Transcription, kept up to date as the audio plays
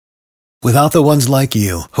Without the ones like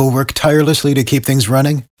you, who work tirelessly to keep things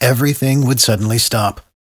running, everything would suddenly stop.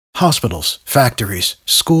 Hospitals, factories,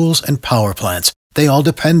 schools, and power plants, they all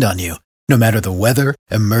depend on you. No matter the weather,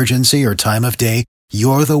 emergency, or time of day,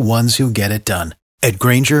 you're the ones who get it done. At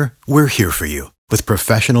Grainger, we're here for you with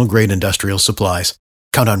professional-grade industrial supplies.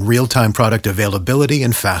 Count on real-time product availability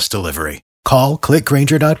and fast delivery. Call,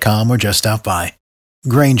 clickgrainger.com, or just stop by.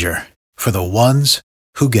 Grainger, for the ones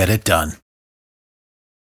who get it done.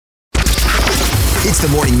 It's the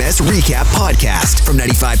Morning Mess Recap Podcast from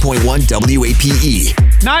 95.1 WAPE.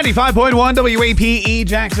 95.1 WAPE,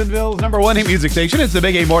 Jacksonville's number one hit music station. It's the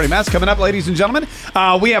Big A Morning Mess. Coming up, ladies and gentlemen,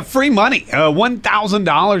 we have free money.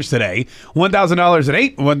 $1,000 today. $1,000 at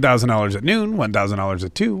 8, $1,000 at noon, $1,000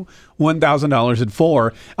 at 2, $1,000 at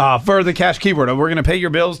 4 for the cash keyword. We're going to pay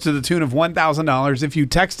your bills to the tune of $1,000 if you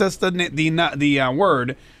text us the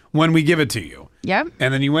word when we give it to you. Yep.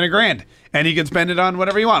 And then you win $1,000. And you can spend it on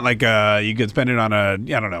whatever you want. Like you could spend it on a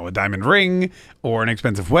diamond ring or an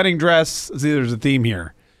expensive wedding dress. See, there's a theme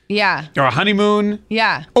here. Yeah. Or a honeymoon.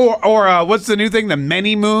 Yeah. Or what's the new thing? The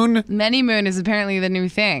many moon? Many moon is apparently the new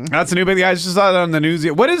thing. That's the new thing. I just saw that on the news.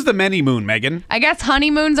 What is the many moon, Megan? I guess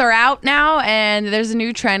honeymoons are out now, and there's a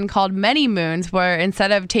new trend called many moons, where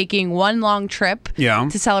instead of taking one long trip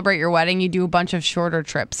to celebrate your wedding, you do a bunch of shorter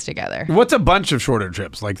trips together. What's a bunch of shorter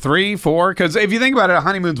trips? Like 3, 4? Because if you think about it, a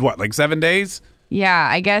honeymoon's what, like 7 days? Yeah,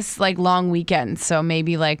 I guess like long weekends. So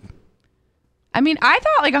maybe like... I mean, I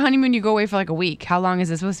thought like a honeymoon you go away for like a week. How long is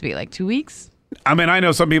it supposed to be? Like 2 weeks? I mean, I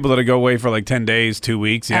know some people that go away for like 10 days, 2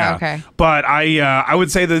 weeks. Yeah. Oh, okay. But I would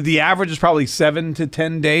say that the average is probably 7 to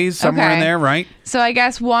 10 days, somewhere in there, right? So I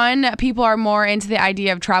guess people are more into the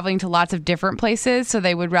idea of traveling to lots of different places. So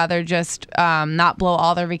they would rather just not blow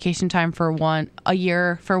all their vacation time for a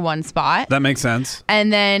year for one spot. That makes sense.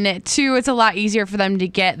 And then 2, it's a lot easier for them to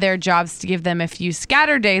get their jobs to give them a few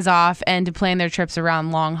scattered days off and to plan their trips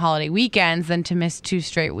around long holiday weekends than to miss 2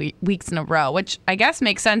 straight weeks in a row, which I guess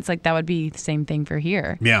makes sense. Like that would be the same thing for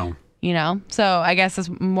here. Yeah. You know? So I guess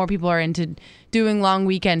as more people are into doing long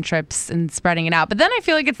weekend trips and spreading it out. But then I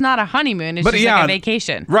feel like it's not a honeymoon. It's just like a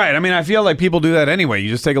vacation. Right. I mean, I feel like people do that anyway. You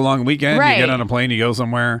just take a long weekend, you get on a plane, you go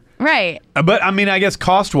somewhere. Right. But I mean, I guess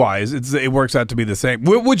cost-wise, it works out to be the same.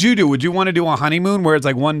 What would you do? Would you want to do a honeymoon where it's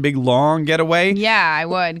like one big long getaway? Yeah, I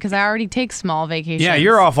would, because I already take small vacations. Yeah,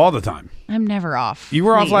 you're off all the time. I'm never off. You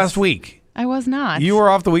were off last week. I was not. You were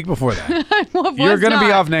off the week before that. You're going to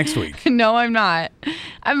be off next week. No, I'm not.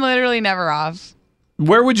 I'm literally never off.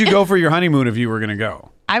 Where would you go for your honeymoon if you were going to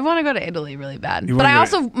go? I want to go to Italy really bad.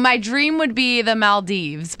 But my dream would be the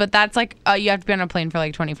Maldives, but that's like, you have to be on a plane for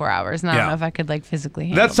like 24 hours, and I don't know if I could like physically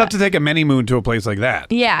handle That's tough to take a mini-moon to a place like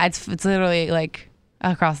that. Yeah, it's literally like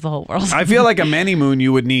across the whole world. I feel like a mini-moon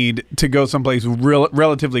you would need to go someplace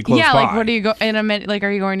relatively close by. Yeah, like what do you go in like? Are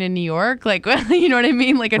you going to New York? Like, you know what I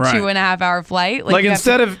mean? Like a 2.5 hour flight. Like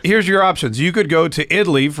instead of here's your options. You could go to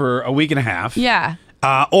Italy for a week and a half. Yeah.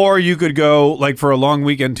 Or you could go like for a long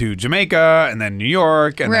weekend to Jamaica and then New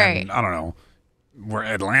York and then I don't know. We're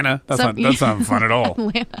Atlanta. That's not fun at all.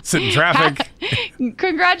 Atlanta. Sit in traffic.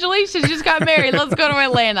 Congratulations, you just got married. Let's go to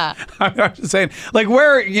Atlanta. I'm just saying, like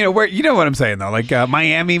where you know what I'm saying though. Like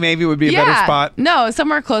Miami maybe would be a better spot. No,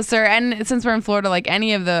 somewhere closer. And since we're in Florida, like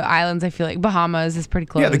any of the islands, I feel like Bahamas is pretty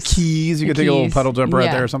close. Yeah, the Keys. You could take a little puddle jump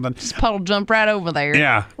right there or something. Just puddle jump right over there.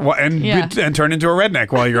 Yeah, and turn into a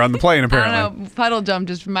redneck while you're on the plane. Apparently, I don't know. Puddle jump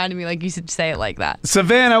just reminded me like you should say it like that.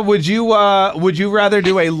 Savannah, would you rather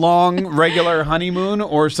do a long regular honeymoon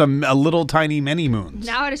or a little tiny many moons?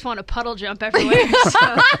 Now I just want to puddle jump everywhere.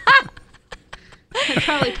 So.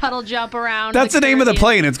 Probably puddle jump around. That's the name of the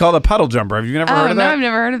plane. It's called a puddle jumper. Have you never heard of that? No, I've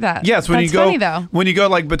never heard of that. Yes, That's funny, though. When you go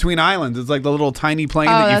like between islands, it's like the little tiny plane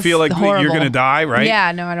that you feel like you're gonna die, right?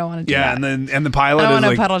 Yeah, no, I don't want to do that. Yeah, and the pilot I don't is want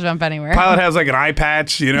like to puddle jump anywhere. Pilot has like an eye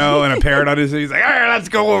patch, and a parrot on his head. He's like, all right, let's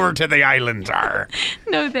go over to the islands.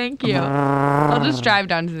 No, thank you. I'll just drive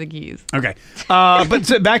down to the Keys. Okay,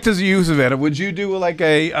 but back to you, Savannah. Would you do like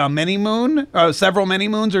a mini moon, several mini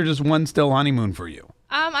moons, or just one still honeymoon for you?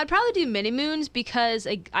 I'd probably do mini moons because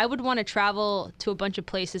I would want to travel to a bunch of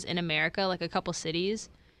places in America, like a couple cities,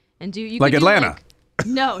 and do like Atlanta.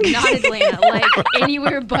 No, not Atlanta. Like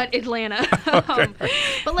anywhere but Atlanta.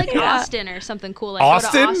 But like Austin or something cool. Like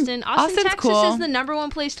Austin? Go to Austin. Austin's Texas cool. is the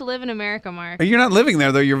 #1 place to live in America, Mark. You're not living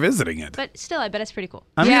there though. You're visiting it. But still, I bet it's pretty cool.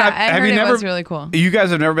 I mean, I heard it was really cool. You guys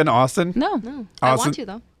have never been to Austin? No. I want to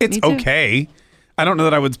though. It's okay. I don't know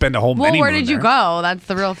that I would spend a whole mini moon where did you there. go? That's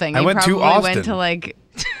the real thing. I went to Austin. Went to like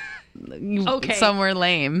Okay. somewhere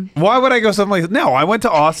lame. Why would I go someplace? No, I went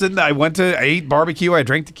to Austin. I ate barbecue. I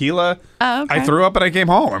drank tequila. Oh, okay. I threw up and I came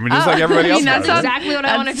home. I mean, just like everybody else. That's does. exactly what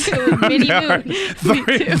I want to do. Mini moon.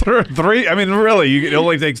 Three. I mean, really, it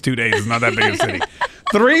only takes 2 days. It's not that big a city.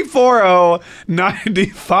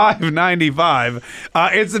 340-9595.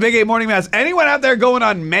 It's the Big A Morning Mass. Anyone out there going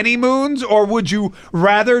on many moons, or would you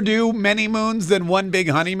rather do many moons than one big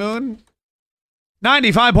honeymoon?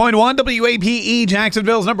 95.1 WAPE,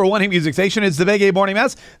 Jacksonville's number one hit music station. It's the Big A Morning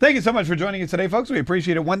Mass. Thank you so much for joining us today, folks. We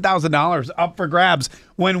appreciate it. $1,000 up for grabs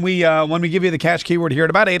when we give you the cash keyword here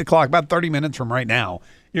at about 8 o'clock, about 30 minutes from right now.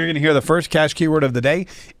 You're going to hear the first cash keyword of the day.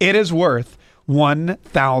 It is worth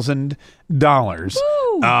 $1,000.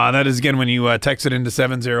 That is, again, when you text it into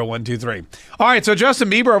 70123. All right, so Justin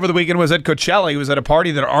Bieber over the weekend was at Coachella. He was at a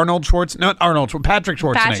party that Patrick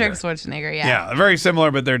Schwarzenegger. Patrick Schwarzenegger, yeah. Yeah, very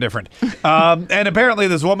similar, but they're different. And apparently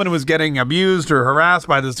this woman was getting abused or harassed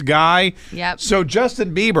by this guy. Yep. So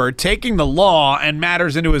Justin Bieber, taking the law and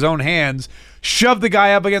matters into his own hands, shoved the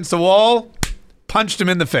guy up against the wall, punched him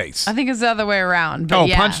in the face. I think it's the other way around. But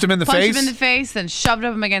yeah. Punched him in the face? Punched him in the face, then shoved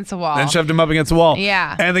him against the wall. Then shoved him up against the wall.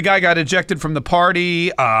 Yeah. And the guy got ejected from the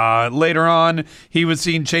party. Later on, he was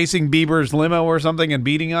seen chasing Bieber's limo or something and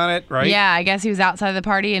beating on it, right? Yeah, I guess he was outside the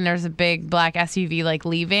party and there's a big black SUV like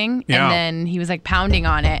leaving. Yeah. And then he was like pounding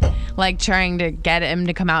on it, like trying to get him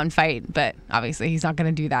to come out and fight. But obviously he's not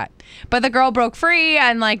going to do that. But the girl broke free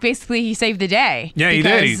and like basically he saved the day. Yeah, he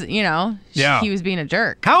did. Because, you know, he was being a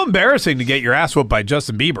jerk. How embarrassing to get your ass whooped by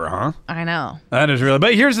Justin Bieber, huh? I know. That is really.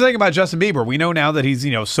 But here's the thing about Justin Bieber. We know now that he's,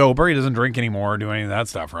 sober. He doesn't drink anymore or do any of that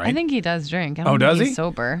stuff, right? I think he does drink. I don't think does he's he?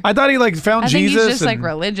 sober. I thought he found I think Jesus. he's just like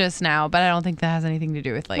religious now, but I don't think that has anything to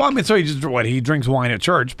do with like. Well, I mean, so he drinks wine at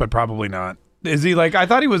church, but probably not. Is he I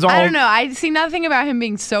thought he was all. I don't know. I see nothing about him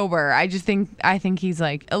being sober. I think he's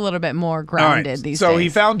like a little bit more grounded these days. So he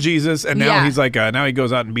found Jesus, and now he's now he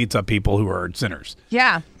goes out and beats up people who are sinners.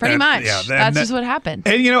 Yeah, pretty much. Yeah, that's just what happened.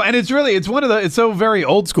 And and it's so very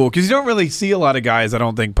old school because you don't really see a lot of guys, I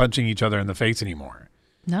don't think, punching each other in the face anymore.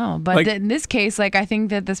 No, but in this case, I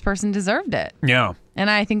think that this person deserved it. Yeah.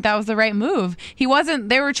 And I think that was the right move.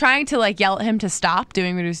 They were trying to yell at him to stop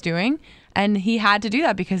doing what he was doing. And he had to do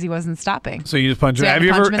that because he wasn't stopping. So you just punch him. Have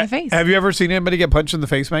you punch him in the face. Have you ever seen anybody get punched in the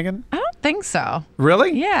face, Megan? I don't think so.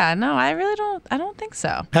 Really? Yeah, no, I really don't. I don't think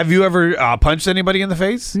so. Have you ever punched anybody in the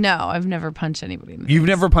face? No, I've never punched anybody in the face. You've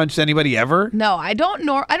never punched anybody ever? No, I don't.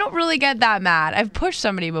 I don't really get that mad. I've pushed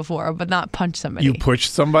somebody before, but not punched somebody. You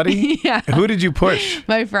pushed somebody? Yeah. Who did you push?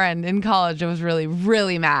 My friend in college. I was really,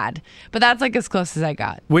 really mad. But that's as close as I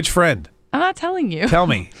got. Which friend? I'm not telling you. Tell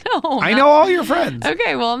me. No, I know all your friends.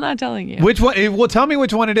 Okay, well, I'm not telling you. Which one? Well, tell me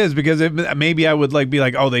which one it is because maybe I would be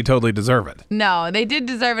oh, they totally deserve it. No, they did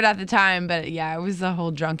deserve it at the time, but yeah, it was the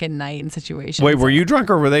whole drunken night and situation. Wait, were you drunk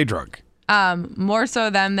or were they drunk? More so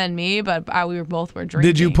them than me, but we both were drinking.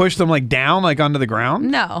 Did you push them down, onto the ground?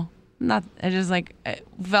 No, not. I just it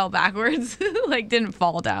fell backwards. Didn't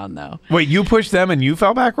fall down though. Wait, you pushed them and you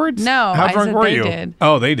fell backwards? No, how drunk were they you? Did.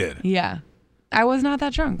 Oh, they did. Yeah. I was not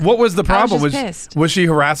that drunk. What was the problem? I was just pissed. Was she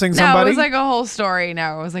harassing somebody? No, it was a whole story.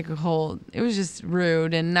 No, it was it was just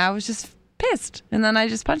rude, and I was just pissed. And then I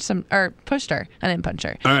just pushed her. I didn't punch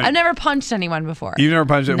her. Right. I've never punched anyone before. You've never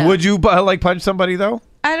punched her? No. Would you punch somebody though?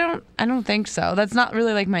 I don't think so. That's not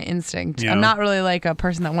really my instinct. Yeah. I'm not really a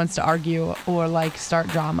person that wants to argue or start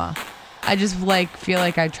drama. I just feel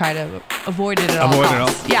I try to avoid it at all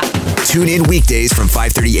costs. Yeah. Tune in weekdays from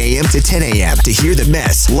 5:30 a.m. to 10 a.m. to hear the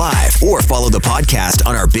mess live or follow the podcast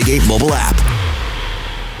on our Big 8 mobile app.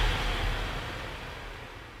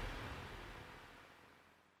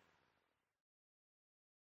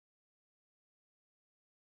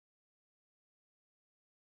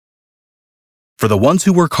 For the ones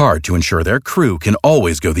who work hard to ensure their crew can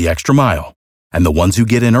always go the extra mile, and the ones who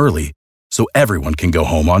get in early so everyone can go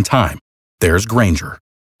home on time, there's Grainger,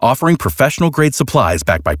 offering professional-grade supplies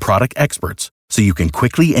backed by product experts so you can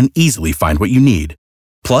quickly and easily find what you need.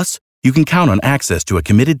 Plus, you can count on access to a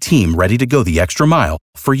committed team ready to go the extra mile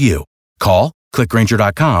for you. Call, click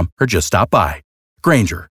Grainger.com, or just stop by.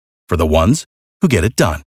 Grainger, for the ones who get it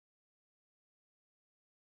done.